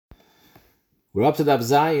We're up to Daf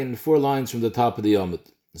Zayin, 4 lines from the top of the Yomid.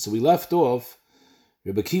 So we left off,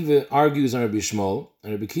 Rabbi Kiva argues on Rabbi Shmuel,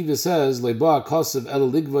 and Rabbi Kiva says, Leiba kosev el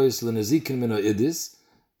ligvois lenezikin mino idis,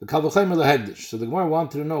 the kal v'chaymer lehegdish. So the Gemara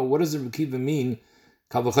wanted to know, what does Rabbi Kiva mean,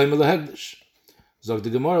 kal v'chaymer lehegdish? Zog the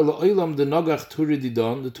Gemara, le'olam de nogach turi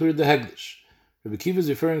didon, the turi de hegdish. Rabbi Kiva is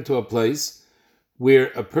referring to a place where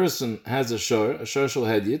a person has a shor shel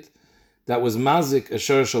hedyet, that was mazik a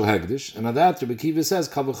shor shel hegdish, and on that Rabbi Kiva says,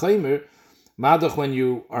 kal v'chaymer, Madach, when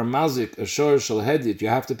you are mazik a shor shel hedyet, you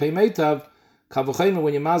have to pay meitav. Kavachayma,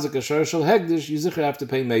 when you mazik a shor shel hegdish, you zicher have to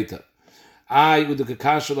pay meitav.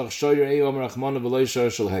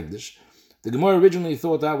 The Gemara originally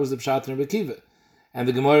thought that was the pshat in Rabbi Kiva, and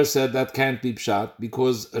the Gemara said that can't be pshat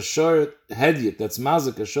because a shor hedyet that's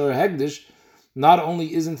mazik a shor hegdish, not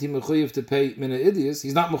only isn't he mechuyev to pay mina idius,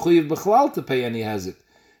 he's not mechuyev b'chlal to pay any hezek,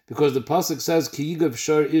 because the pasuk says ki yigav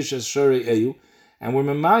shor ish as shor eyu. And we're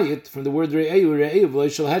memayit from the word re'eyu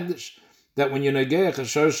v'lo shel hegdish, that when you're negeach a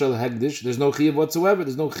shor shel hegdish, there's no chiyuv whatsoever.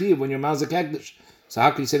 There's no chiyuv when you're mazik hegdish. So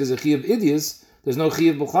how can you say there's a chiyuv idius? There's no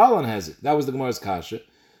chiyuv b'chal on hezek. That was the Gemara's kasha.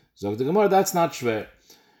 So the Gemara, that's not shver.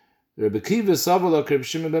 Rabbi Kiva savala Reb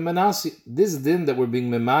Shimon ben Menashe. This din that we're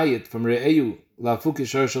being memayit from re'eyu lafuki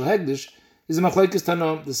shor shel hegdish is a machlekes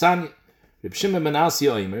tanom the sanya. Reb Shimon ben Menashe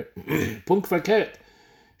oimer punkt verkehrt.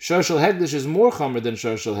 Shor shel hegdish is more chomer than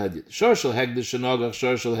shor shel hedyet. Shor shel hegdish shenogach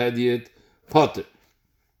shor shel hedyet potter.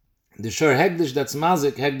 The shor hegdish that's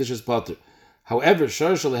mazik hegdish is potter. However,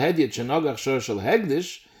 shor shel hedyet shenogach shor shel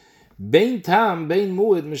hegdish bein tam bein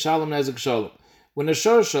muad mishalom nezek shalom. When a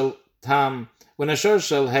shor shel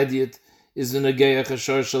hedyet is in a geach a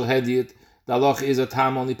shor shel hedyet, the halach is a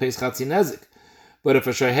tam only pays chatzi nezek. But if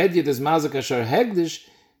a shor hedyet is mazik a shor hegdish,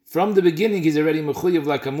 from the beginning he's already mechuyev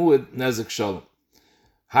like a muad nezek shalom.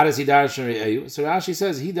 How does he darshan re'eyu? So Rashi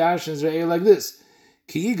says he darshans re'eyu like this: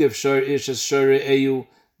 Ki yigav shor ish as shor re'eyu.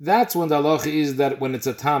 That's when the halacha is that when it's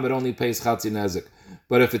a tam, it only pays chatzi nezek.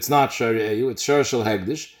 But if it's not shor re'eyu, it's shor shel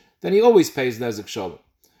hegdish, then he always pays nezek shalom.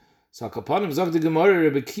 So Kapanim zog the Gemara,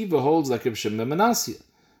 Rabbi Kiva holds like Reb Shimon ben Menashe.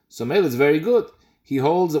 So Meil is very good. He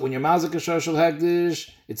holds that when you're mazik a shor shel hegdish,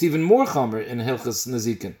 it's even more chomer in hilchas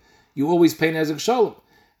nezikin. You always pay nezek shalom.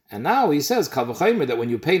 And now he says kal v'chaymer that when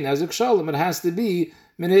you pay nezek shalom, it has to be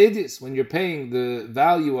mina idis. When you're paying the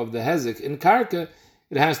value of the hezek in karka,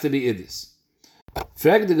 it has to be idis.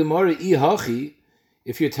 Frag the Gemara I hachi,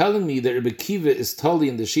 if you're telling me that Rabbi Kiva is totally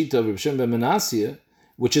in the shita of Reb Shimon ben Menashe,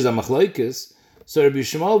 which is a machlokes, so Rabbi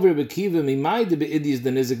Shmuel Rabbi Kiva mimai de beidis the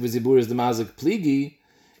nizik v'zibur is the mazik pligi.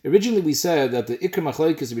 Originally we said that the ikar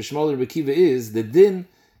machlokes Rabbi Shmuel Rabbi Kiva is the din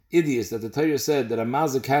idis, that the Torah said that a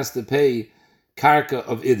mazik has to pay karka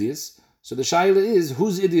of idias. So the shaila is,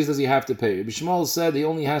 whose idias does he have to pay? Rabbi Shmuel said he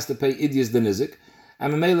only has to pay idias the nizik,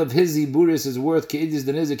 and a male of his iburis is worth ki idias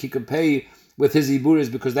the nizik, he could pay with his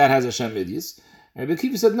iburis because that has Hashem idias. And Rabbi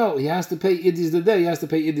Kiva said no, he has to pay idias the day, he has to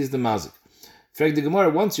pay idias the mazik. Frag the Gemara,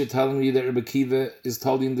 once you're telling me that Rabbi Kiva is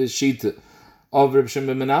told in the shita of Reb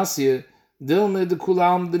Shimon ben Menashe, dilme de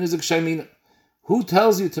kulam the nizik shaymina. Who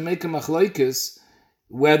tells you to make a machlokes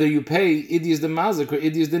whether you pay idias the mazik or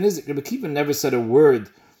idias the nizik? Rabbi Kiva never said a word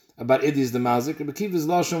about idias the mazik. Rabbi Kiva's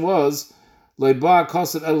lashon was loiba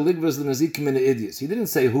kosev el ligvos lenazikim in the idias. He didn't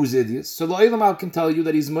say who's idias. So the Eilamal can tell you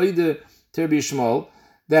that he's moide to Rabbi Shmuel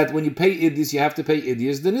that when you pay idias, you have to pay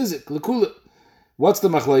idias the nizik lekula. What's the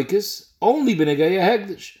machlokes? Only b'negaya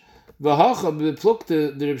hegdish. V'hacha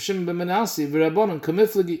b'plukta the Reb Shimon ben Menashe v'rabbanon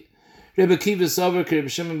kamiflagi. Rabbi Kiva sover Reb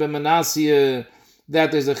Shimon ben Menashe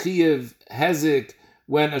that there's a chiyev hezek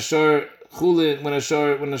when a shor chulin, when a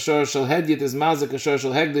shor shel hedyet is mazik a shor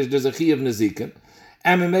shel hegdish, there's a chiyev nezikin.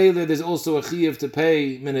 And memele there's also a chiyev to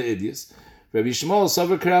pay mina idias. Rabbi Shmuel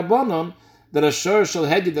sover Rabbanon that a shor shel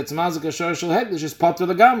hedyet that's mazik a shor shel hegdish is potter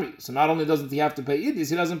legamri. So not only doesn't he have to pay idias,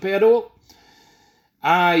 he doesn't pay at all.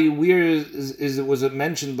 Where was it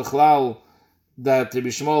mentioned b'chlal that Rabbi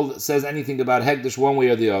Shmuel says anything about hegdish one way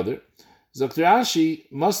or the other? Dr. Rashi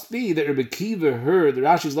must be that Rabbi Kiva heard. The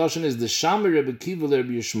Rashi's lashon is the shamer Rabbi Kiva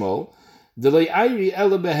Rabbi Shmuel delay ayri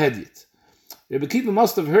ela behedyet. Rabbi Kiva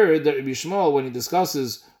must have heard that Rabbi Shmuel, when he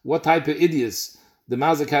discusses what type of idias the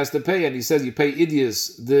mazik has to pay, and he says you pay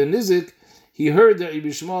idias the nizik, he heard that Rabbi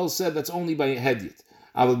Shmuel said that's only by hedyet.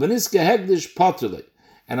 Aval beniske hegdish patrle.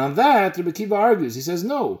 And on that, Rabbi Kiva argues. He says,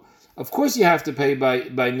 no, of course you have to pay by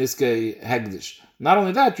niske hegdish. Not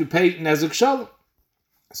only that, you pay nezek shalom.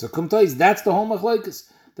 So kumtais, that's the whole machlokes.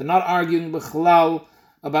 They're not arguing b'chlal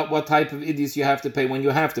about what type of idias you have to pay when you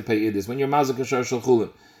have to pay idias, when you're mazik a shor shel chulin.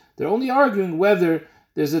 They're only arguing whether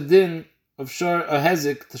there's a din of shor a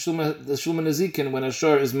hezek, the shulman nezikin, when a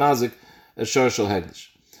shor is mazik a shor shel hegdish.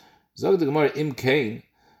 Zog the Gemara im kain.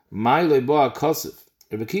 My leboa kosiv.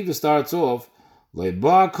 Rabbi Akiva starts off,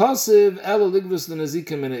 leboa kosiv elo ligvus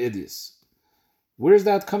l'nezikim in idius. Where does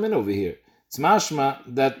that come in over here? It's mashma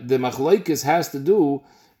that the machlokes has to do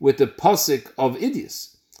with the pasuk of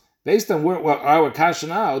idius. Based on where our kasha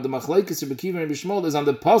now, the machlokes Rabbi Akiva and Rabbi Shmuel is on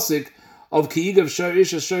the pasuk of ki'igav shor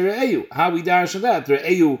isha shor re'eyu. How we dash on that?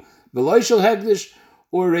 Re'eyu v'loy shel hegdish,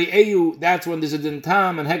 or re'eyu, that's when there's a din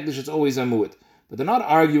tam, and hegdish it's always a mu'at. But they're not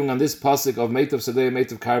arguing on this pasuk of meitav sadeh,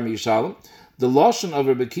 meitav karmi yishalom. The lashon of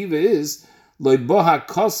Rabbi Akiva is loy boha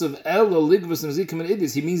kosav elo ligvus nezikim and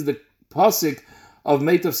idis. He means the pasuk of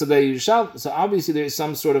meitav sadeh yishalom. So obviously there is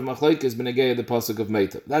some sort of machlokes b'negei the pasuk of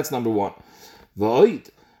meitav. That's number one. V'oid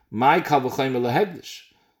my kal v'chayim lehegdish.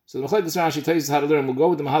 So the machlokes Rashi tells us how to learn. We'll go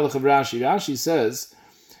with the mahalach of Rashi. Rashi says,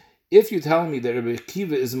 if you tell me that Rabbi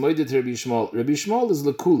Akiva is moeded to Rabbi Shmuel is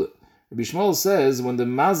lekula. Rabbi Shmuel says when the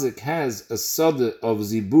mazik has a sada of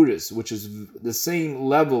ziburis, which is the same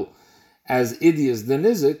level as idias the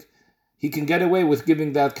nizik, he can get away with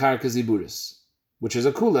giving that karka ziburis, which is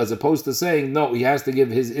a kula, as opposed to saying no, he has to give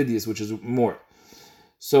his idias, which is more.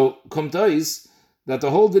 So komtais that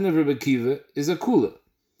the whole din of Rabbi Akiva is a kula.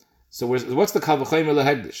 So what's the kal v'chaymer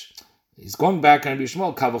lehegdish? He's going back on Rabbi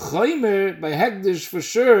Shmuel. Kal v'chaymer by hegdish for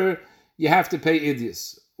sure you have to pay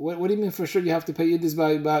idias. What do you mean for sure you have to pay idias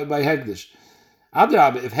by hegdish?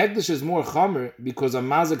 Adrab, if hegdish is more chamer because a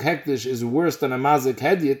mazik hegdish is worse than a mazik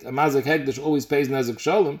hedyet, a mazik hegdish always pays nezik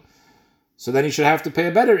shalom, so then he should have to pay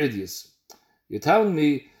a better idias. You're telling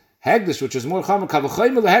me hegdish, which is more chamer, kal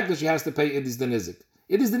v'chaymer lehegdish, he has to pay idias the nizik.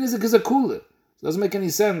 Idias the nizik is a kula. It doesn't make any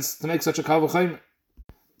sense to make such a kal v'chaymer.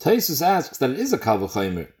 Taisus asks that it is a kal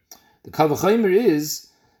v'chaymer. The kal v'chaymer is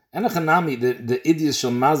enachanami, the idias shel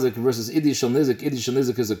mazik versus idias shel nizik. Idias shel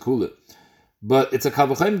nizik is a kula, but it's a kal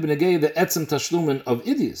v'chaymer b'negei the etzem tashlumen of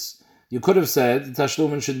idias. You could have said the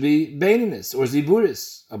tashlumen should be beininis or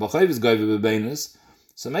ziburis. Abachayv is goyve b'beininis.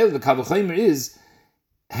 So maybe the kal v'chaymer is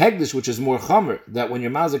hegdish, which is more chamer. That when you're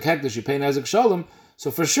mazik hegdish, you pay nezik shalom. So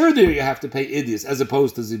for sure there you have to pay idias as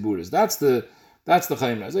opposed to ziburis. That's the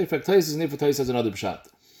chaymer. As a fact, Taisus and Taisus has another pshat.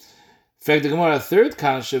 Fact the Gemara, third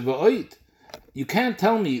kasha v'oid. You can't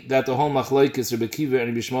tell me that the whole machlokes Rabbi Akiva and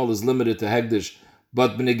Rabbi Shmuel is limited to hegdish,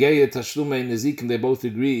 but b'negeya tashlumei nizikim they both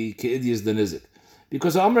agree ke'idias the nizik.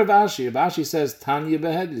 Because Amr Rav says Tanya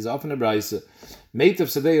behegdish is often a brayse. Meitav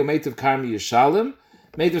sadei or meitav karmi yishalem,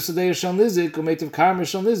 meitav sadei shal nizik or meitav karmi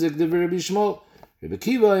shal nizik divrei Rabbi Shmuel. Rabbi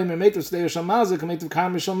Akiva or meitav sadei shal mazik or meitav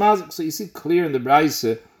karmi shal mazik. So you see clear in the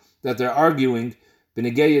brayse that they're arguing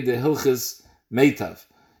b'negeya the hilchas meitav.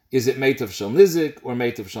 Is it meitav shal nizik or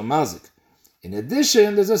meitav shal mazik? In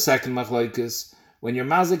addition, there's a second machlokes. When you're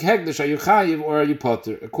mazik hegdish, are you chayiv or are you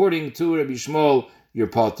potter? According to Rabbi Shmuel, you're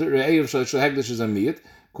potter. Re'eyav shal hegdish is a miyat.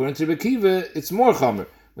 According to Rabbi Akiva, it's more chamer.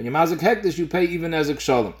 When you're mazik hegdish, you pay even nezik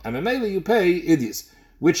shalom. And memele, you pay idias.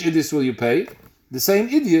 Which idias will you pay? The same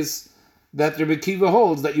idias that Rabbi Akiva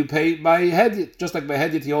holds that you pay by hedyet. Just like by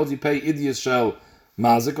hedyet, he holds you pay idias shal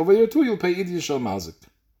mazik. Over here too, you'll pay idias shal mazik.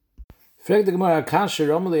 Frag the Gemara Kasher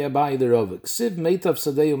Romele Abai the Rovik. Siv meitav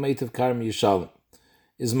sadei meitav karmi yishalom.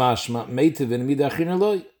 Is mashma meitav in midachin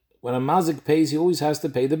aloi. When a mazik pays, he always has to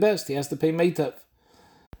pay the best. He has to pay meitav.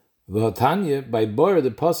 V'hotanya by bor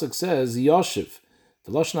the pasuk says yoshev.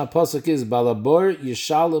 The lashon pasuk is balabor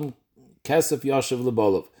yishalom kesef yoshev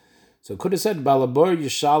lebolov. So it could have said balabor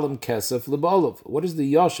yishalom kesef lebolov. What is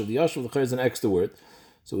the yoshev? The yoshev is an extra word.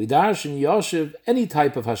 So we dash in yoshev any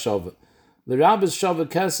type of hashava. The Rab is Shava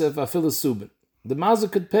Kesef Afilas Subin. The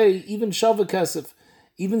Mazik could pay even Shava Kesef,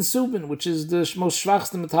 even Subin, which is the most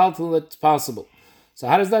schwachste metaltal that's possible. So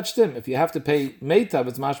how does that stem? If you have to pay Meitav,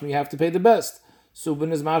 it's mashma you have to pay the best.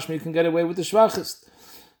 Subin is mashma you can get away with the schwachest.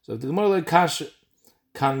 So if the Gemara like Kasha,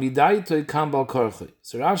 Kan Midaitoi Kan Bal Korchoi.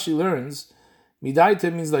 So Rashi learns,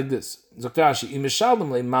 Midaitoi means like this. Zok Rashi, Im Mishalem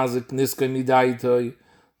Le Mazik Niskoi Midaitoi,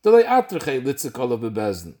 Delei Atrechei Litzikol of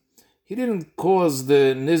Bebezdin. He didn't cause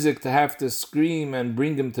the nizik to have to scream and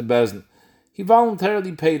bring him to Bezdin. He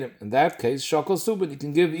voluntarily paid him. In that case, shakal subin, he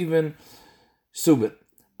can give even subin.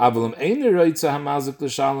 Avalim eine reitza hamazik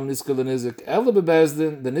l'shalom niska l'nizik ele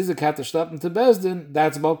bebezdin, the nizik had to schlep him to Bezdin,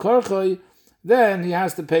 that's bal karchoi, then he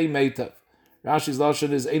has to pay meitav. Rashi's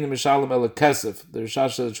lashon is eine mishalom ele kesef. The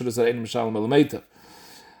Rashash should have said eine mishalom ele meitav.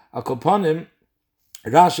 Akoponim,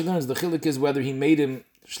 Rashi learns the chilik is whether he made him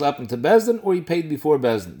schlep him to Bezdin or he paid before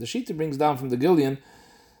Bezdin. The Shita brings down from the Gillian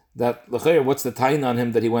that what's the tain on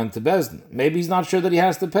him that he went to Bezdin? Maybe he's not sure that he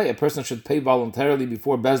has to pay. A person should pay voluntarily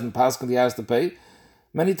before Bezdin Paskin he has to pay.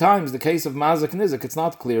 Many times the case of Mazik Nizik, it's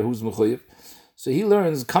not clear who's Mechuyev. So he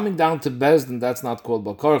learns coming down to Bezdin, that's not called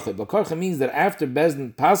Balkarche. Balkarche means that after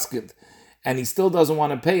Bezdin Paskin and he still doesn't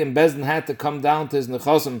want to pay, and Bezdin had to come down to his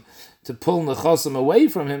nechosim to pull nechosim away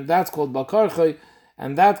from him, that's called balkarchay.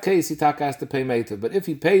 In that case, he has to pay meitav. But if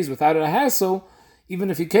he pays without a hassle, even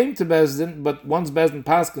if he came to Bezdin, but once Bezdin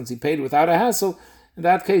paskins, he paid without a hassle, in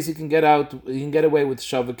that case, he can get away with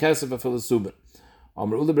Shavah Kesef of Filisubin.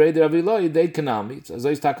 Amr Ula Breder Aviloi, Deit Kanami, it's as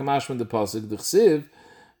I takamash from the Pasuk, the Chsiv,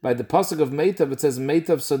 by the Pasuk of Meitav, it says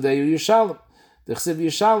Meitav Sadeu Yishalem. The Chsiv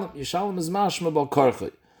Yishalem is mashma bal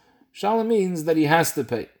karchay. Yishalem means that he has to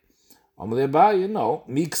pay. Amr Abaye, no,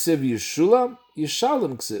 Mi Ksiv Yishulam,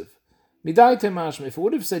 Yishalem Ksiv. Midaite mashma, if it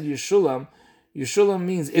would have said Yishulam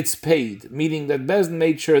means it's paid, meaning that Bezdin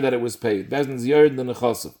made sure that it was paid. Bezdin's yard the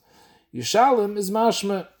nechosav. Yishalem is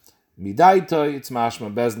mashma. Midaitoi, it's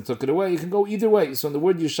mashma. Bezdin took it away. You can go either way. So in the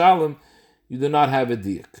word Yishalem, you do not have a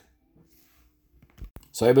diak.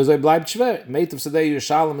 So Ebezoi bleibt schwer. Meitav Sadei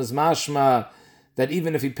Yishalem is mashma that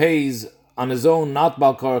even if he pays on his own, not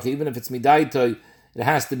balkarch, even if it's midaitoi, it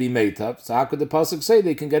has to be meitav. So how could the pasuk say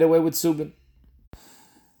they can get away with subin?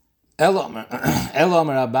 Elomer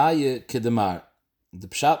Abaye Kedemar. The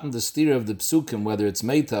pshat and the steer of the psukim, whether it's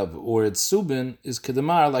meitav or it's subin, is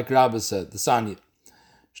Kedemar, like Rabbi said, the Sanya.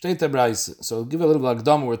 Shteit Abraise. So I'll give a little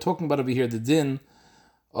akdama. We're talking about over here the din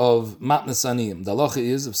of matnas aniyim. The halacha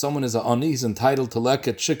is, if someone is an ani, he's entitled to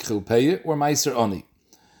leket shikchil peye or meiser ani.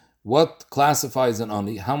 What classifies an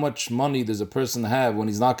ani? How much money does a person have when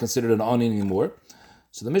he's not considered an ani anymore?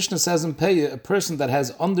 So the Mishnah says in peye, a person that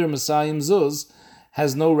has under Masayim Zuz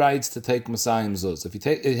has no rights to take Masayim Zuz. If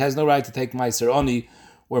he has no right to take Meiser Ani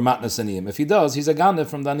or Matnas Aniyim. If he does, he's a Ganeh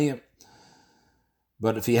from the Aniyim.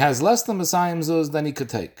 But if he has less than Masayim Zuz, then he could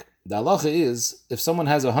take. The halacha is, if someone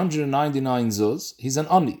has 199 Zuz, he's an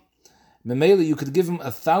Ani. Memele, you could give him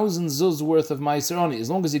 1,000 Zuz worth of Meiser Ani, as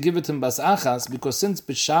long as you give it to him Bas Achas, because since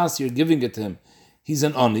B'Shas you're giving it to him, he's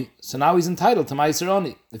an Ani, so now he's entitled to Meiser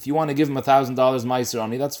Ani. If you want to give him $1,000 Meiser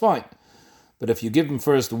Ani, that's fine. But if you give him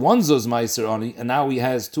first 1 zuz meiser ani, and now he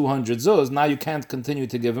has 200 zuz, now you can't continue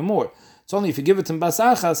to give him more. It's only if you give it to him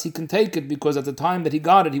basachas, he can take it, because at the time that he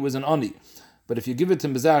got it, he was an ani. But if you give it to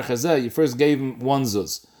him bezar chazeh, you first gave him 1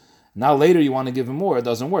 zuz. Now later you want to give him more, it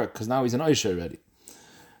doesn't work, because now he's an oisha already.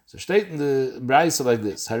 So state in the Braisa like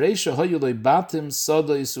this, Hareisha hoyuloi batim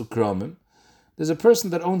sodais ukromim. There's a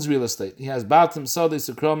person that owns real estate. He has batim sodais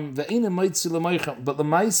ukromim, ve'ina moitzi l'moicham, but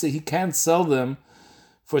l'maisa he can't sell them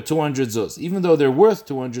for 200 zuz, even though they're worth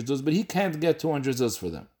 200 zuz, but he can't get 200 zuz for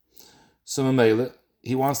them. So Mamela,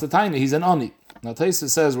 he wants the tiny, he's an ani. Now Taisa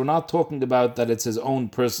says we're not talking about that it's his own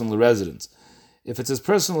personal residence. If it's his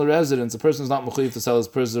personal residence, the person is not mechuyev to sell his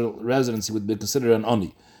personal residence, he would be considered an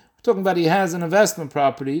ani. We're talking about he has an investment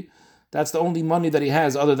property, that's the only money that he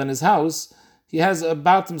has other than his house. He has a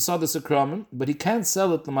batim sadas akramim, but he can't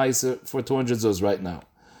sell it l'maisa for 200 zuz right now.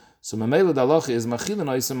 So Mamela the halacha is machilin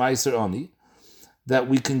oisa meiser ani, that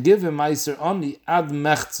we can give him Meiser Ani ad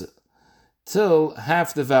mechze, till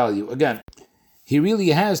half the value. Again, he really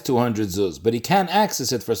has 200 zuz, but he can't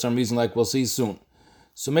access it for some reason, like we'll see soon.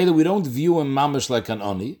 So maybe we don't view him mamish like an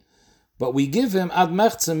Ani, but we give him ad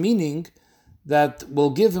mechze, meaning that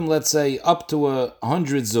we'll give him, let's say, up to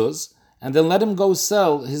 100 zuz, and then let him go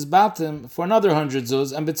sell his batim for another 100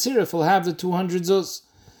 zuz, and B'tzirif will have the 200 zuz,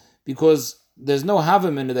 because there's no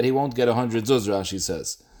havim in it that he won't get 100 zuz, Rashi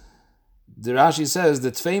says. The Rashi says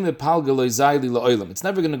that it's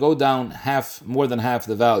never going to go down more than half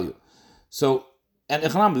the value. So, and we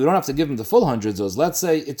don't have to give him the full 100 zuz. Let's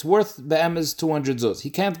say it's worth the Em's 200 zuz. He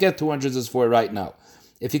can't get 200 zuz for it right now.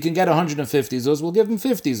 If he can get 150 zuz, we'll give him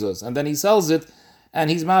 50 zuz, and then he sells it, and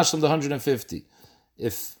he's mashed on the 150.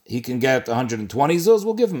 If he can get 120 zuz,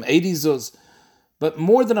 we'll give him 80 zuz. But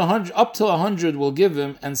more than 100, up to 100, we'll give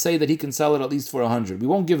him and say that he can sell it at least for 100. We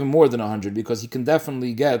won't give him more than 100 because he can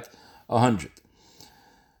definitely get 100.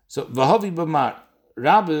 So Vahavi Bamar,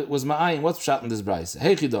 Rabbi was ma'ayin. What's pshat in this brayse?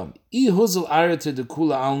 Hey chidam, I huzel arete de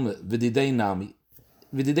kula alme v'didei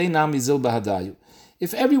nami zil bahadayu.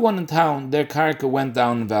 If everyone in town their karka went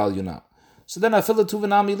down in value now, so then afila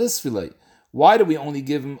tuvanami lisfilei. Why do we only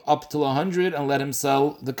give him up till 100 and let him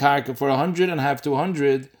sell the karka for 100 and have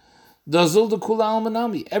 200? Dazul de kula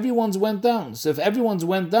almanami. Everyone's went down. So if everyone's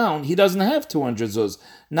went down, he doesn't have 200 zuz.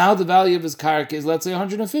 Now the value of his karka is, let's say,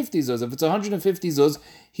 150 zuz. If it's 150 zuz,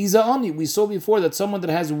 he's a ani. We saw before that someone that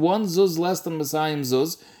has 1 zuz less than Masayim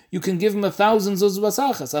zuz, you can give him 1,000 zuz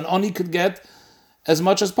basachas. An ani could get as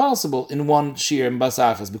much as possible in 1 shear in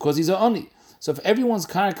basachas because he's a ani. So if everyone's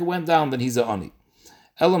karka went down, then he's a ani.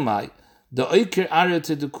 Elamai, the oiker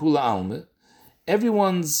arete de kula alme,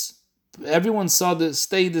 everyone saw that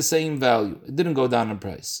stayed the same value. It didn't go down in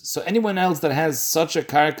price. So anyone else that has such a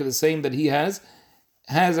karka the same that he has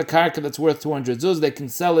has a karka that's worth 200 zuz, they can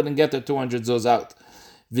sell it and get their 200 zuz out.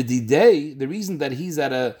 V'didei, the reason that he's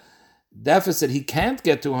at a deficit, he can't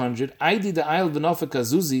get 200, Aidi the Ail V'nofaka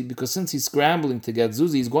Zuzi, because since he's scrambling to get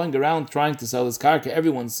Zuzi, he's going around trying to sell his karka,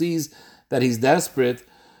 everyone sees that he's desperate,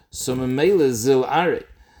 so Memele Zil Are.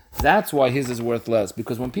 That's why his is worth less,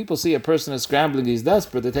 because when people see a person is scrambling, he's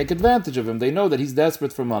desperate, they take advantage of him. They know that he's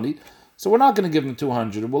desperate for money, so we're not going to give him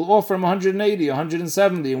 200. We'll offer him 180,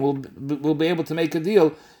 170, and we'll be able to make a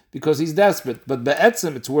deal because he's desperate. But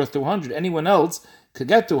be'etzim, it's worth 200. Anyone else could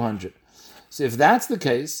get 200. So if that's the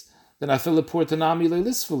case, then afilu portanami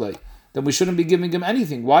le'lisfulei. Then we shouldn't be giving him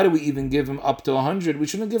anything. Why do we even give him up to 100? We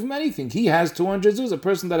shouldn't give him anything. He has 200 zuz. A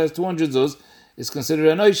person that has 200 zuz is considered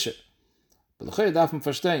an oisher. But he has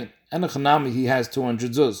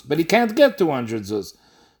 200 zuz. But he can't get 200 zuz.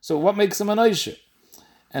 So what makes him an oisher?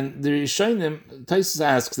 And the Rishonim, Taisus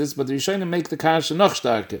asks this, but the Rishonim make the kasha noch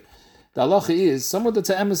starker. The halacha is, someone that's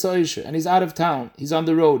an emes oisher, and he's out of town, he's on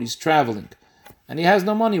the road, he's traveling, and he has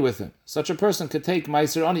no money with him. Such a person could take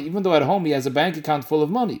meiser ani, even though at home he has a bank account full of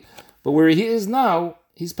money. But where he is now,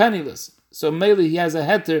 he's penniless. So mainly he has a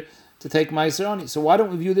heter to take meiser ani. So why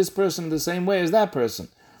don't we view this person the same way as that person?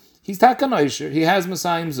 He's takan oisher, he has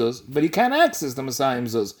Masayim zuz, but he can't access the Masayim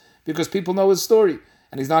zuz, because people know his story.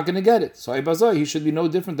 And he's not going to get it. So he should be no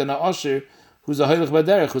different than a Osher who's a Heilich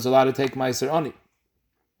Baderech, who's allowed to take Meiser Ani.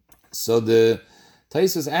 So the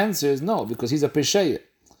Taisus answer is no, because he's a Pesheya.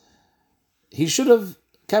 He should have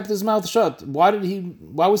kept his mouth shut. Why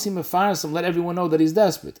was he mefaris and let everyone know that he's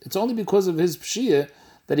desperate? It's only because of his Pshia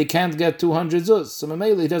that he can't get 200 zuz. So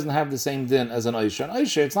Mamela, he doesn't have the same din as an Oisher. An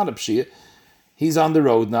Oisher, it's not a Pshia. He's on the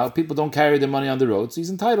road now. People don't carry their money on the road, so he's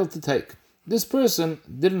entitled to take. This person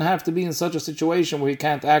didn't have to be in such a situation where he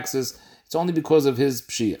can't access. It's only because of his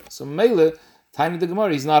pshia. So Mele, tiny the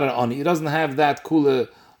Gemara, he's not an ani. He doesn't have that kula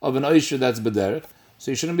of an oisher that's bederech. So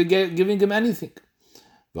you shouldn't be giving him anything.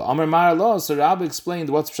 But Amar Mar Allah, so Rabbi explained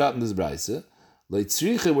what's pshat in this brayse.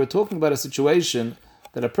 Leitzriche, we're talking about a situation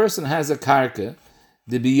that a person has a karka,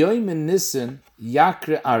 the biyoim in nissen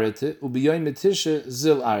yakre arete, ubiyoim tisha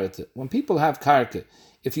zil arete. When people have karka,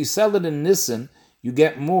 if you sell it in nissen, you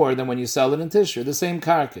get more than when you sell it in Tishrei, the same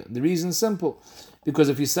karka. The reason is simple. Because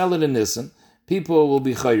if you sell it in Nisan, people will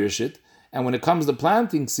be chayrish it, and when it comes to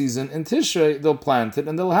planting season in Tishrei, they'll plant it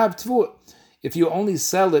and they'll have tfuah. If you only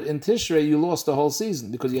sell it in Tishrei, you lost the whole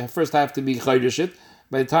season, because you first have to be chayrish it.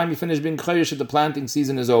 By the time you finish being chayrish it, the planting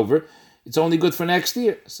season is over. It's only good for next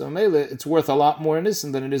year. So mele, it's worth a lot more in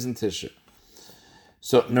Nisan than it is in Tishrei.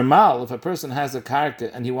 So normal, if a person has a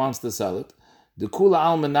karka and he wants to sell it, the kula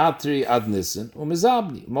almanatri ad nissen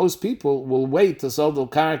umizabni. Most people will wait to sell the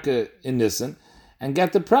karka in nissen and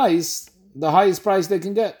get the price, the highest price they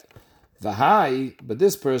can get. V'hai, but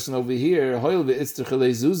this person over here, hoil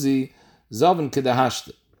ve'itzterchelei zuzi zaven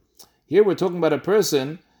kedahashte. Here we're talking about a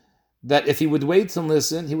person that if he would wait till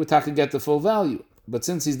nissen, he would get the full value. But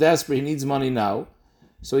since he's desperate, he needs money now,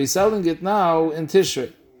 so he's selling it now in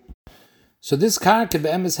Tishrei. So this karka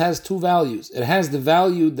be'emes has two values. It has the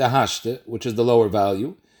value dahashte, which is the lower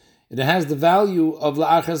value. It has the value of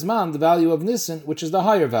la'achazman, the value of nissen, which is the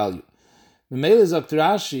higher value. Memele Zok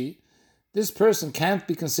Rashi, this person can't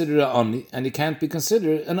be considered an ani, and he can't be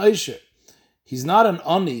considered an oisher. He's not an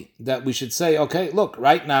ani that we should say, okay, look,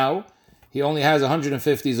 right now, he only has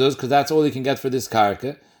 150 zuz, because that's all he can get for this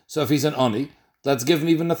karka. So if he's an ani, let's give him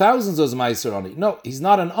even 1,000 zuz meiser ani. No, he's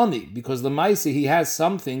not an ani, because the meiser, he has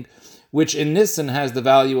something which in Nissen has the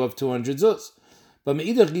value of 200 zuz. But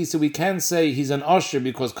me'idach gisa, we can't say he's an osher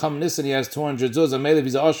because come Nissen he has 200 zuz, and maybe if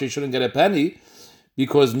he's an osher he shouldn't get a penny,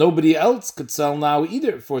 because nobody else could sell now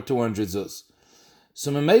either for 200 zuz.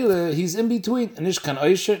 So Memele, he's in between, nishkan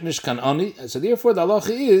osher, nishkan ani. So therefore the halacha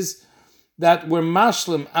is that we're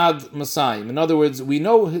mashlim ad masayim. In other words, we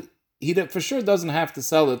know he for sure doesn't have to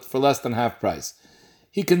sell it for less than half price.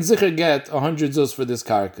 He can zicher get 100 zuz for this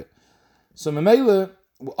karka. So Memele,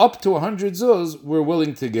 up to 100 zuz, we're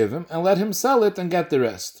willing to give him and let him sell it and get the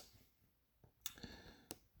rest.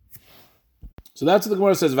 So that's what the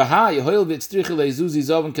Gemara says. Is ad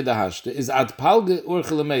palge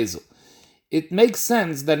urchele mezel. It makes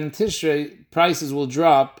sense that in Tishrei prices will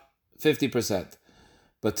drop 50%,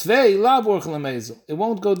 but tvei lav urchele mezel. It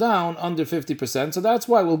won't go down under 50%. So that's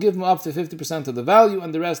why we'll give him up to 50% of the value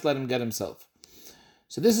and the rest let him get himself.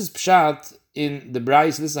 So this is pshat in the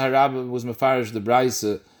Braise. This is how Rabbi was mefarish the Braise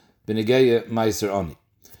b'negeya meiser ani.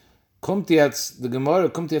 The Gemara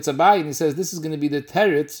kommt jetzt Abai, and he says this is going to be the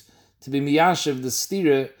teretz to be miyashiv the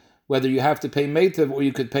stira, whether you have to pay meitav or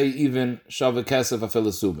you could pay even shava kesef afil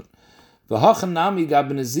subin. V'hachan nami gab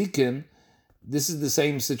nezikin. This is the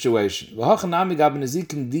same situation. V'hachan nami gab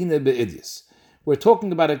nezikin dina be'idius. We're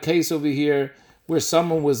talking about a case over here where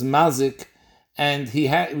someone was mazik, and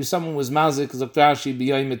someone was mazik Zoktashi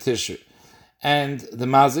b'yom Tishrei, and the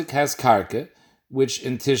mazik has karka, which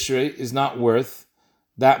in Tishrei is not worth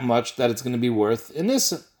that much that it's going to be worth in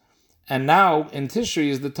Nisan. And now in Tishrei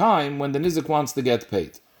is the time when the nizik wants to get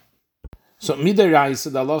paid. So midei raisa,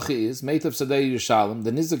 the halacha is meitav sadei Yerushalayim.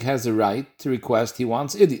 The nizik has a right to request. He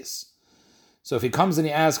wants idius. So if he comes and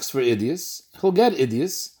he asks for idius, he'll get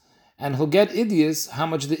idius, and he'll get idius how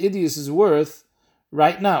much the idius is worth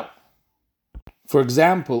right now. For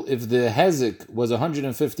example, if the hezek was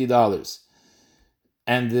 $150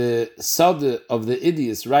 and the sada of the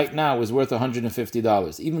idius right now is worth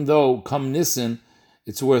 $150, even though come Nisan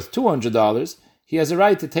it's worth $200, he has a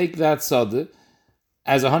right to take that sada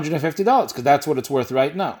as $150 because that's what it's worth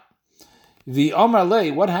right now. The Amar Lei,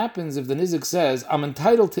 what happens if the nizik says, I'm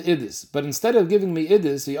entitled to idis, but instead of giving me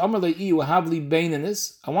idis, the Amar Lei iu havli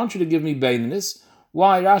beinanis, I want you to give me beinanis.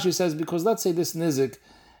 Why? Rashi says, because let's say this nizik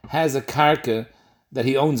has a karka that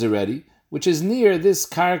he owns already, which is near this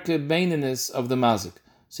karka beinanis of the mazik.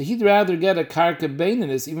 So he'd rather get a karka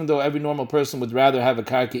beinanis, even though every normal person would rather have a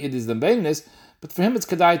karka idis than beinanis, but for him it's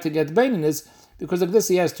kedai to get beinanis, because like this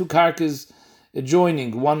he has two karkas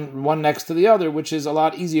adjoining, one next to the other, which is a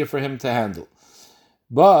lot easier for him to handle.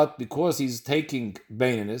 But because he's taking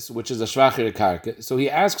beinanis, which is a shvacher karka, so he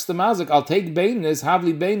asks the mazik, I'll take beinanis,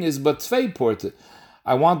 havli beinanis, but tvei porte.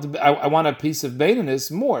 I want a piece of beinanis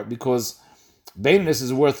more, because beinanis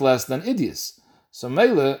is worth less than idius. So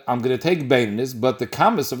mele, I'm going to take beinanis, but the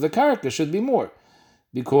kamas of the karka should be more,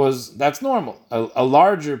 because that's normal. A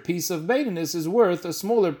larger piece of beinanis is worth a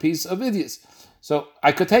smaller piece of idius. So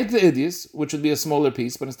I could take the idius, which would be a smaller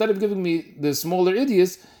piece, but instead of giving me the smaller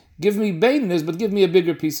idius, give me beinanis, but give me a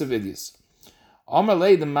bigger piece of idius. Amar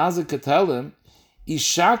lei, the mazik could tell him,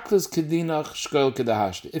 ishaklas kedinach shkol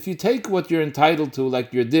kedahashte. If you take what you're entitled to,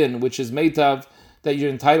 like your din, which is meitav, that you're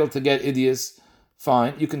entitled to get idius,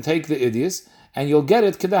 fine, you can take the idius, and you'll get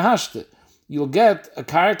it kedahashte. You'll get a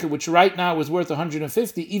karka which right now is worth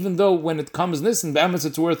 150, even though when it comes nisan, be'emes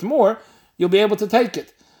it's worth more, you'll be able to take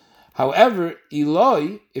it. However,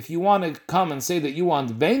 Eloi, if you want to come and say that you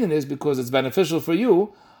want beinanis because it's beneficial for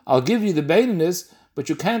you, I'll give you the beinanis, but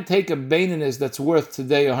you can't take a beinanis that's worth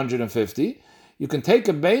today 150. You can take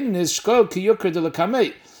a beinanis shkol ki yukar de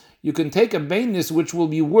l'kamei. You can take a beinanis which will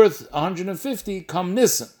be worth 150 come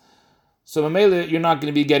Nisan. So Mamela, you're not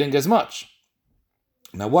going to be getting as much.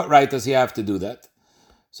 Now, what right does he have to do that?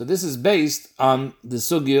 So this is based on the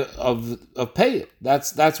sugya of payah.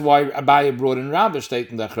 That's why Abaye brought in Rabbi Shteit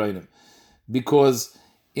in the Achronim. Because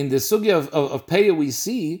in the sugya of payah we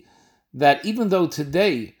see that even though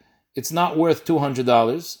today it's not worth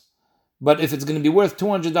 $200, but if it's going to be worth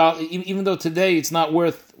 $200, even though today it's not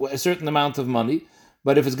worth a certain amount of money,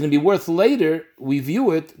 but if it's going to be worth later, we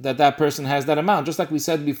view it that person has that amount. Just like we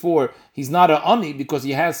said before, he's not a ani because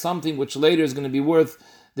he has something which later is going to be worth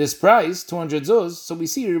this price, 200 zuz. So we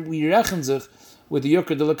see we rechen sich with the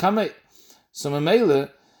yukar de l'kamei. So Mamela,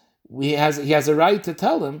 he has a right to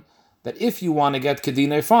tell him that if you want to get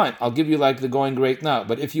kedinah, fine, I'll give you like the going rate now.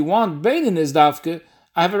 But if you want beinanis dafke,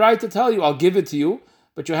 I have a right to tell you, I'll give it to you,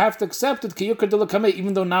 but you have to accept it ki yukar de l'kamei,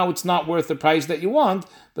 even though now it's not worth the price that you want,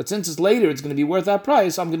 but since it's later, it's going to be worth that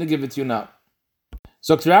price, I'm going to give it to you now.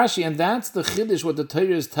 So Rashi, and that's the chiddush, what the Torah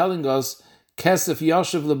is telling us, kesef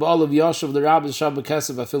yashav leba'al of yashav l'rabbi shabbat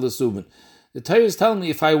kesef afilasubin. The Torah is telling me,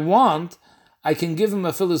 if I want, I can give him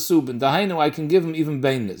a filasubin. Dahainu, I can give him even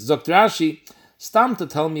beinis. Zokt Rashi, stam to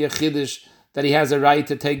tell me a chiddush that he has a right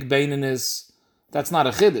to take beinanis. That's not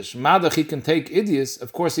a chiddush. Madach, he can take idius,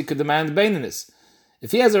 of course he could demand beinanis.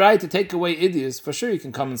 If he has a right to take away idius, for sure you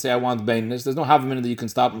can come and say, I want beinanis. There's no half a minute that you can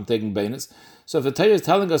stop him taking beinanis. So if the Torah is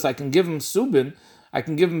telling us I can give him subin, I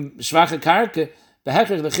can give him shvache karke, the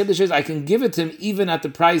chiddush is I can give it to him even at the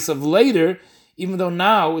price of later, even though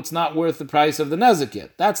now it's not worth the price of the nezik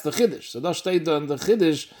yet. That's the chiddush. So das steht on the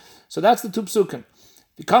chiddush. So that's the two psukim.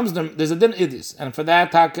 There's a din idius, and for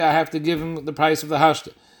that I have to give him the price of the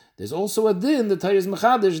hashta. There's also a din, the Torah is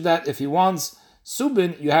mechadish, that if he wants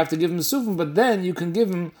subin, you have to give him subin, but then you can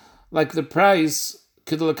give him like the price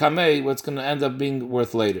kidul kamei, what's going to end up being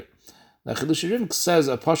worth later. Now Chidush says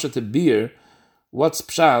a pasha to beer. What's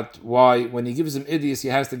pshat? Why when he gives him idius, he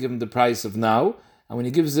has to give him the price of now, and when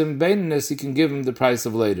he gives him beininus, he can give him the price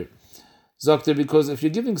of later. Zokter, because if you're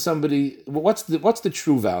giving somebody, what's the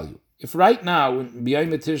true value? If right now in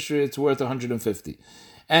B'yom Tishrei it's worth 150,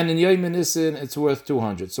 and in Yom Nisan it's worth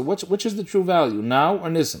 200, so which is the true value, now or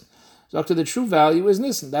Nisan? Zokter, the true value is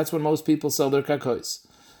Nisan. That's when most people sell their kakos.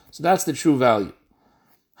 So that's the true value.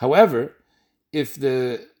 However, if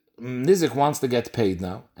the Nizik wants to get paid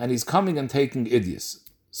now, and he's coming and taking idias.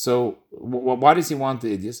 So why does he want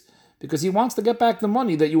the idias? Because he wants to get back the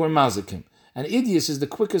money that you were mazik him. And idias is the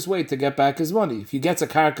quickest way to get back his money. If he gets a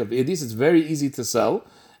karka of idias, it's very easy to sell,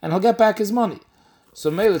 and he'll get back his money. So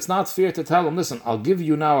Meil, it's not fair to tell him, listen, I'll give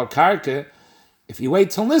you now a karka. If you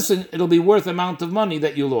wait till listen, it'll be worth the amount of money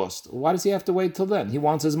that you lost. Why does he have to wait till then? He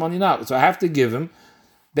wants his money now. So I have to give him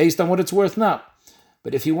based on what it's worth now.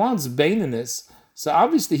 But if he wants baininess, so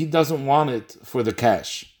obviously he doesn't want it for the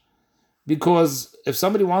cash. Because if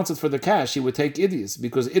somebody wants it for the cash, he would take idias.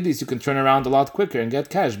 Because idias you can turn around a lot quicker and get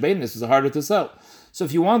cash. Baininess is harder to sell. So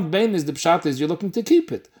if you want baininess, the pshat is you're looking to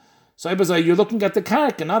keep it. So you're looking at the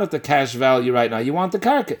karka, not at the cash value right now. You want the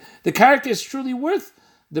karka. The karka is truly worth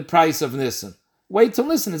the price of nissen. Wait till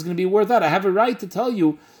nissen, it's going to be worth that. I have a right to tell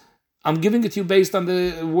you, I'm giving it to you based on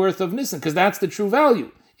the worth of nissen, because that's the true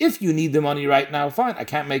value. If you need the money right now, fine, I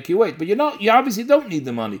can't make you wait. But you obviously don't need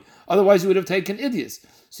the money. Otherwise you would have taken idias.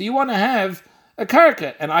 So you want to have a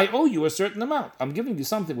karka, and I owe you a certain amount. I'm giving you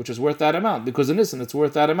something which is worth that amount, because in nissen it's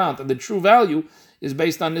worth that amount, and the true value is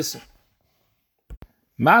based on nissen.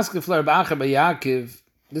 Masכת flar b'acher b'Yaakov,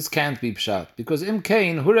 this can't be pshat, because im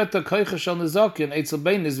kain hurata koicha shel nizakin eitzel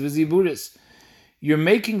beinis v'ziburis. You're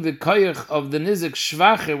making the koyach of the nizik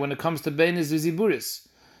shvacher when it comes to beinis v'ziburis.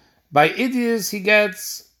 By idias he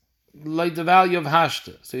gets like the value of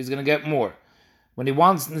hashta, so he's going to get more. When he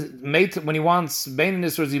wants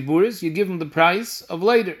beinis or ziburis, you give him the price of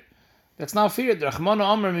later. That's not fair. The Rachmana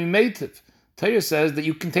Omer mimeitiv. Torah says that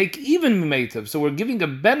you can take even mimeitiv, so we're giving a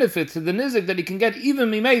benefit to the nizik that he can get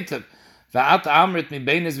even mimeitiv. Va'at amrit mi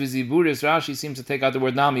beinis v'ziburis. Rashi seems to take out the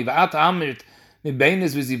word nami. Va'at amrit mi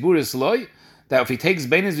beinis v'ziburis loy. That if he takes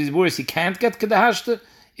beinis v'ziburis, he can't get kedahashta.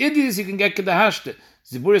 Idias you can get kedahashta.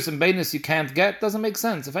 Ziburis and beinis you can't get. Doesn't make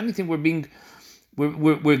sense. If anything, we're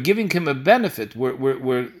giving him a benefit.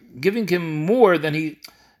 We're giving him more than a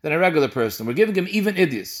regular person. We're giving him even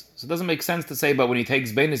idias. So it doesn't make sense to say, but when he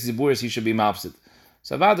takes beinis ziburis, he should be mafsid.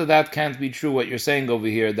 So about that can't be true. What you're saying over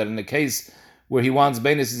here, that in the case where he wants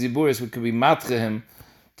beinis ziburis, we could be matche him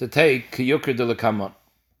to take kiyukr de lekamon.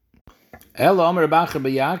 Elo Omer b'acher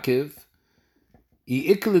b'Yaakov.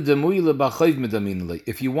 If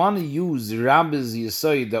you want to use Rabbi's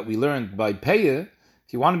Yesod that we learned by Peyah,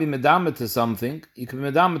 if you want to be medama to something, you can be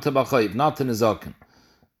medama to Balchayv, not to Nezaken.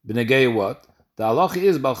 B'negei what? The halacha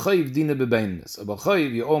is Balchayv dina b'beinis. A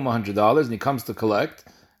Balchayv, you owe him $100 and he comes to collect,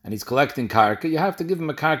 and he's collecting karka. You have to give him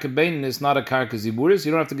a karka beinis, not a karka ziburis.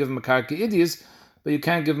 You don't have to give him a karka idias, but you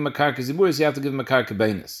can't give him a karka ziburis. You have to give him a karka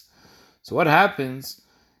beinis. So what happens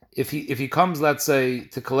if he comes, let's say,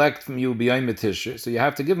 to collect from you b'yom Tisher, so you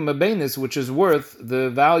have to give him a beinis which is worth the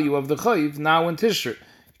value of the chayv now in Tisher.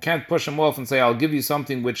 You can't push him off and say, I'll give you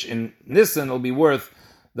something which in Nisan will be worth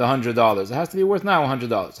the $100. It has to be worth now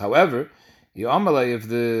 $100. However, if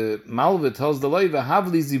the malva tells the leiva,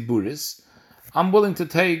 havli ziburis, I'm willing to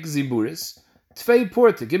take ziburis, tfei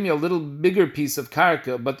porta, give me a little bigger piece of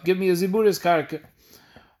karka, but give me a ziburis karka.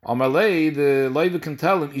 Amalei, the leiva can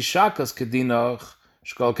tell him, ishakas kedinach,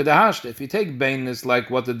 if you take bainis like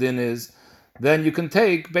what the din is, then you can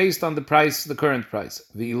take based on the price, the current price.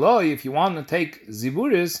 V'iloi, if you want to take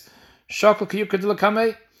ziburis,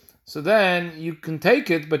 so then you can take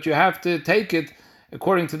it, but you have to take it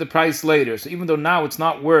according to the price later. So even though now it's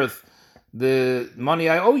not worth the money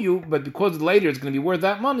I owe you, but because later it's going to be worth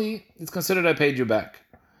that money, it's considered I paid you back.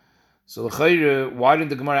 So why didn't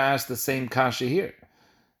the Gemara ask the same kasha here?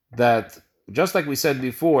 That just like we said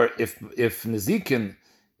before, if Nezikin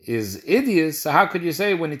is idias, so how could you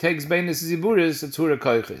say when he takes beinis ziburis, it's hura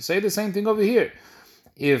koiche? Say the same thing over here.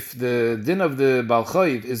 If the din of the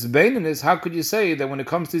balchayv is beinis, how could you say that when it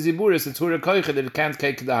comes to ziburis, it's hura koiche, that it can't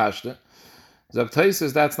take the hashta? Zaktai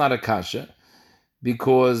says that's not a kasha,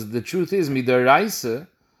 because the truth is, midaraisa,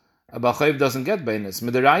 a balchayv doesn't get beinis.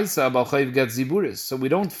 Midaraisa, a balchayv gets ziburis. So we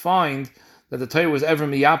don't find that the Torah was ever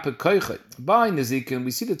miyape koichet. By Nezikin,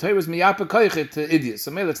 we see the Torah was miyape koichet to idias.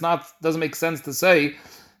 So maybe doesn't make sense to say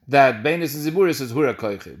that beinis and ziburis is hura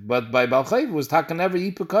koichet. But by Balchayv was taka never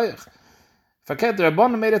yipe koich. Faket, the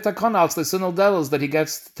Rabbanan made a takana al sinul devils that he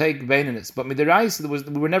gets to take beinis. But midarais,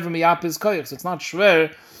 we were never miyape his koich. So it's not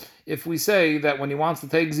shver if we say that when he wants to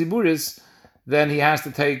take ziburis, then he has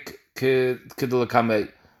to take kedul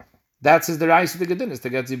kamei. That's his derais of the gedinis to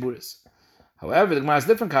get ziburis. However, the Gemara has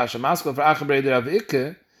different kasha. Maskel for acher b'reder av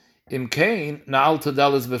ikke im kain na'al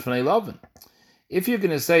todelis b'fnei lovin. If you're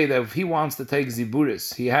going to say that if he wants to take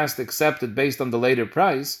ziburis, he has to accept it based on the later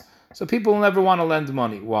price, so people will never want to lend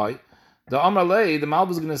money. Why? The Amar Lei, the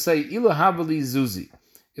Malva is going to say, Ilu havali zuzi.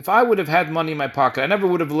 If I would have had money in my pocket, I never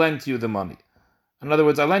would have lent you the money. In other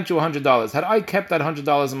words, I lent you $100. Had I kept that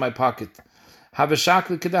 $100 in my pocket, have a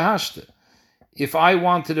shakli kedahashte. If I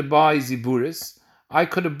wanted to buy ziburis, I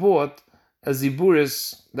could have bought a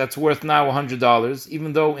ziburis that's worth now $100,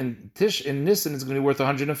 even though in Nisan it's going to be worth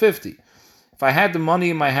 $150. If I had the money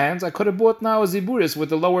in my hands, I could have bought now a ziburis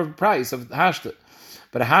with a lower price of hashta.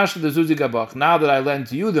 But a hashta the zuzi gabach, now that I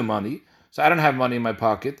lent you the money, so I don't have money in my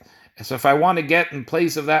pocket. So if I want to get in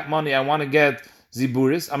place of that money, I want to get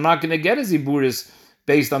ziburis, I'm not going to get a ziburis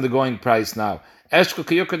based on the going price now.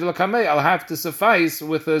 I'll have to suffice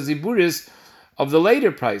with a ziburis of the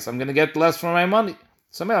later price. I'm going to get less for my money.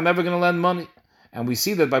 So I'm never going to lend money. And we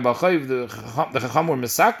see that by Balchayiv, the Chacham or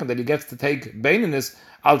Mesakon, that he gets to take Beininis,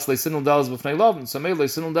 als leisinul dalaz b'fnei lovin. So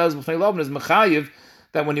leisinul dalaz b'fnei lovin is Mechayiv,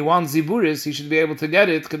 that when he wants ziburis, he should be able to get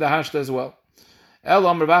it, kedahashta as well. If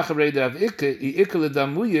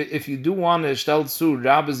you do want to shtel zu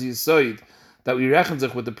Rabbis Yisoid, that we reckon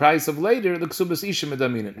sich with the price of later, the ksubas isha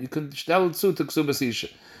medaminen. You can shtel zu to ksubas isha.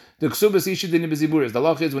 The ksubas isha didn't be ziburis. The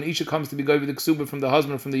law is when isha comes to be going with the ksuba from the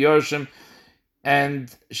husband, from the yorshim,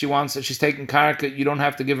 and she's taking karka, you don't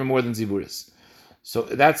have to give her more than ziburis. So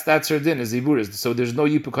that's her din, is ziburis. So there's no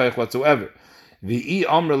yipukayach whatsoever. V'i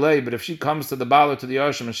amrelei, but if she comes to the bala, to the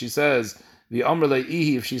yarshim, and she says, V'i amrelei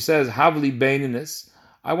ihi, if she says, havli beininis,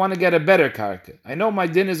 I want to get a better karka. I know my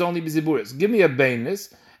din is only ziburis. Give me a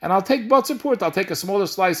beininis, and I'll take butzer port, I'll take a smaller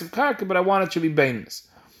slice of karka, but I want it to be beininis.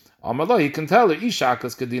 Amrelei, you can tell her,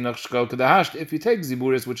 ishakas kedinach shkol kedahasht, if you take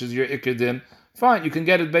ziburis, which is your ikir din, fine, you can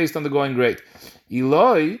get it based on the going rate.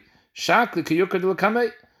 Eloi, shakli kiyukar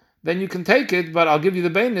d'l'kamei, then you can take it, but I'll give you the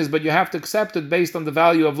bainis, but you have to accept it based on the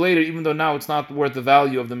value of later, even though now it's not worth the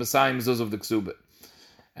value of the Messiah Mezuz of the Ksuba.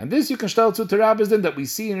 And this you can shtel to Rabbe's din, that we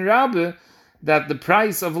see in Rabbe, that the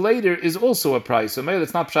price of later is also a price. So maybe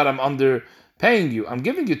it's not pshat, I'm underpaying you, I'm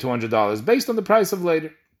giving you $200 based on the price of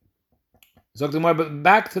later. But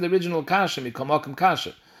back to the original kasha, mikamakam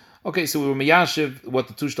kasha. Okay, so we were miyashiv, what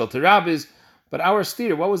the tushtal to Rabbe is, but our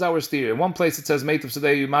steer, what was our steer? In one place it says meitav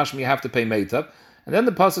sadei mashmi, you have to pay meitav. And then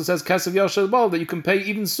the pasuk says kesev yoshel bal, that you can pay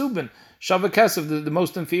even subin, shava kesev, the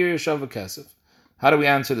most inferior shava kesev. How do we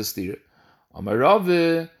answer the steer?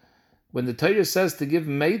 Amarave, when the Torah says to give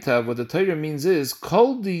meitav, what the Torah means is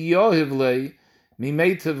kol di yohivlei mi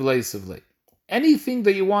meitav leisavlei. Anything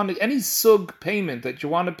that you want, any sug payment that you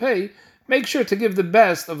want to pay, make sure to give the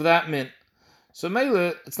best of that min. So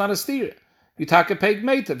mele, it's not a steer. You take a paid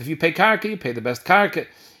meitav. If you pay karka, you pay the best karka.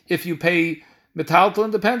 If you pay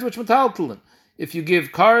metaltalin, depends which metaltalin. If you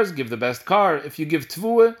give cars, give the best car. If you give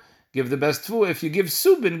tvua, give the best tvua. If you give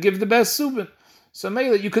subin, give the best subin. So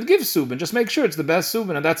mele, you could give subin, just make sure it's the best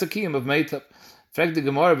subin, and that's a kiyum of meitav. Frag the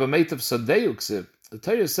Gemara of a meitav sadeu ksiv. The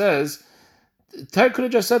Torah says, the Torah could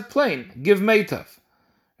have just said plain, give meitav.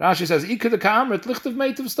 Rashi says, ikad ka'amrit lichtav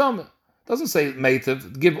meitav stama. Doesn't say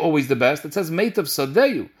meitav, give always the best. It says meitav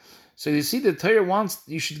sadeu. So you see the Torah wants,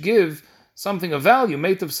 you should give something of value,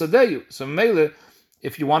 meitav sadeu. So mele,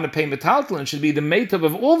 if you want to pay metaltalin, it should be the meitav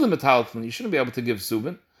of all the metaltalin. You shouldn't be able to give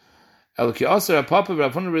subin. El ki aser apapa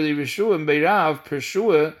Ravuna really rishua and beirav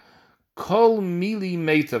pershua kol mili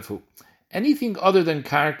meitavu. Anything other than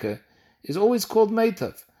karka is always called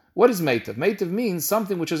meitav. What is meitav? Meitav means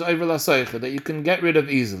something which is over lasaycha, that you can get rid of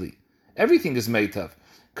easily. Everything is meitav.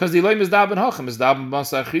 Because the loim is daben hachem, is daben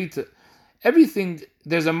masachrita. Everything,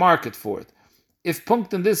 there's a market for it. If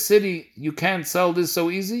punked in this city, you can't sell this so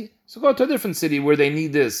easy, so go to a different city where they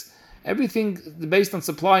need this. Everything based on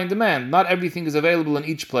supply and demand. Not everything is available in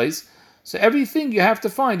each place. So everything you have to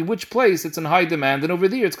find which place it's in high demand, and over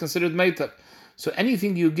there it's considered meitav. So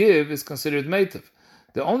anything you give is considered meitav.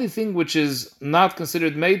 The only thing which is not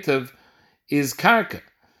considered meitav is karka.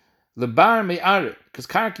 Lebar me'are, because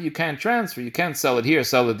karka you can't transfer, you can't sell it here,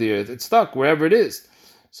 sell it there. It's stuck wherever it is.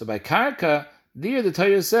 So by karka, there the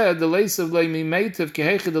Torah said, the lace of leimi meitav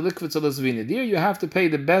kehechid the likvitz alasvini. There you have to pay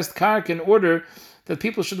the best karka in order that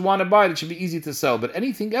people should want to buy it. It should be easy to sell. But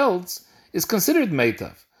anything else is considered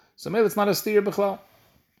meitav. So maybe it's not a steer b'chlal.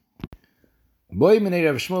 Boy minei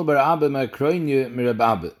Rav Shmuel bar Abba ma'kroinye mirab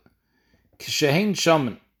Abba. Kishehein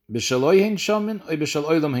shaman. B'shaloi hein shaman, or b'shal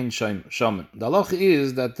oilam hein shaman. The halacha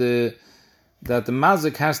is that the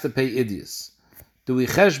mazik has to pay idias. Do we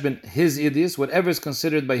cheshben his idias, whatever is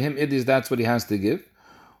considered by him idias, that's what he has to give.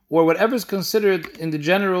 Or whatever is considered in the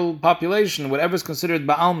general population, whatever is considered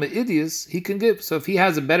ba'alma idias, he can give. So if he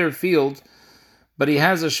has a better field, but he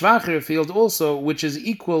has a shvacher field also, which is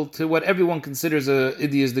equal to what everyone considers a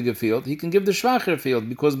idias digga field, he can give the shvacher field,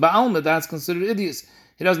 because ba'alma, that's considered idias.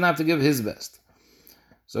 He doesn't have to give his best.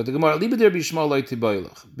 So the Gemara, because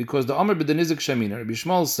the Amr b'denizik shemina, Rabbi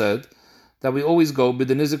Shmuel said that we always go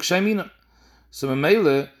b'denizik shemina. So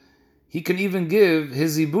Mamela, he can even give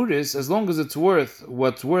his ziburis as long as it's worth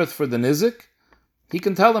what's worth for the nizik. He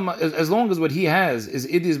can tell him, as long as what he has is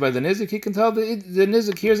idias by the nizik, he can tell the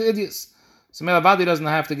nizik, here's idias. So Melabadi doesn't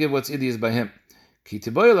have to give what's idias by him.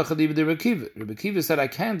 Rebbe Kiva said, I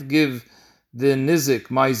can't give the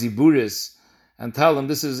nizik my ziburis and tell him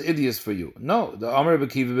this is idias for you. No, the Amar Rebbe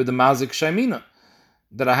Kiva with the mazik shaimina,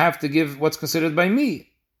 that I have to give what's considered by me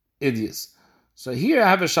idias. So here I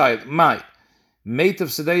have a shayt, my mate of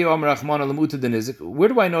Sadeyu Amar Rachmana Lamuta the nizik. Where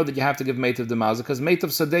do I know that you have to give mate of the mazik? Because mate of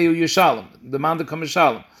Sadeyu Yishalom, the man that comes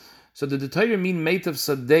Yishalom. So did the Torah mean mate of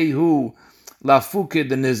Sadeyu Lafukid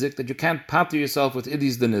the nizik, that you can't patter yourself with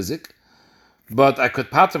idias the nizik? But I could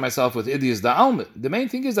patter myself with idias the almid. The main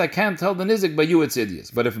thing is I can't tell the nizik by you it's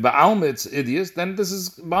idias. But if by almid it's idias, then this is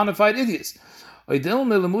bona fide idias.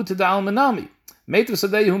 Oidilme lemuta the almanami. Meitiv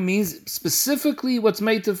sadehu means specifically what's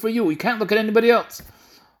meitiv for you. You can't look at anybody else.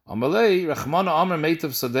 Amalei Rachmana Amar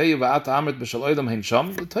meitiv sadehu va'at amrit b'shal oidam hein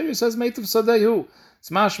sham. The Torah says meitiv sadehu. It's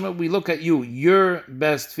mashma, we look at you, your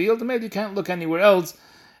best field, and maybe you can't look anywhere else.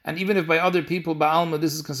 And even if by other people, ba'alma,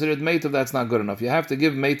 this is considered meitiv, that's not good enough. You have to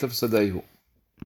give meitiv sadehu.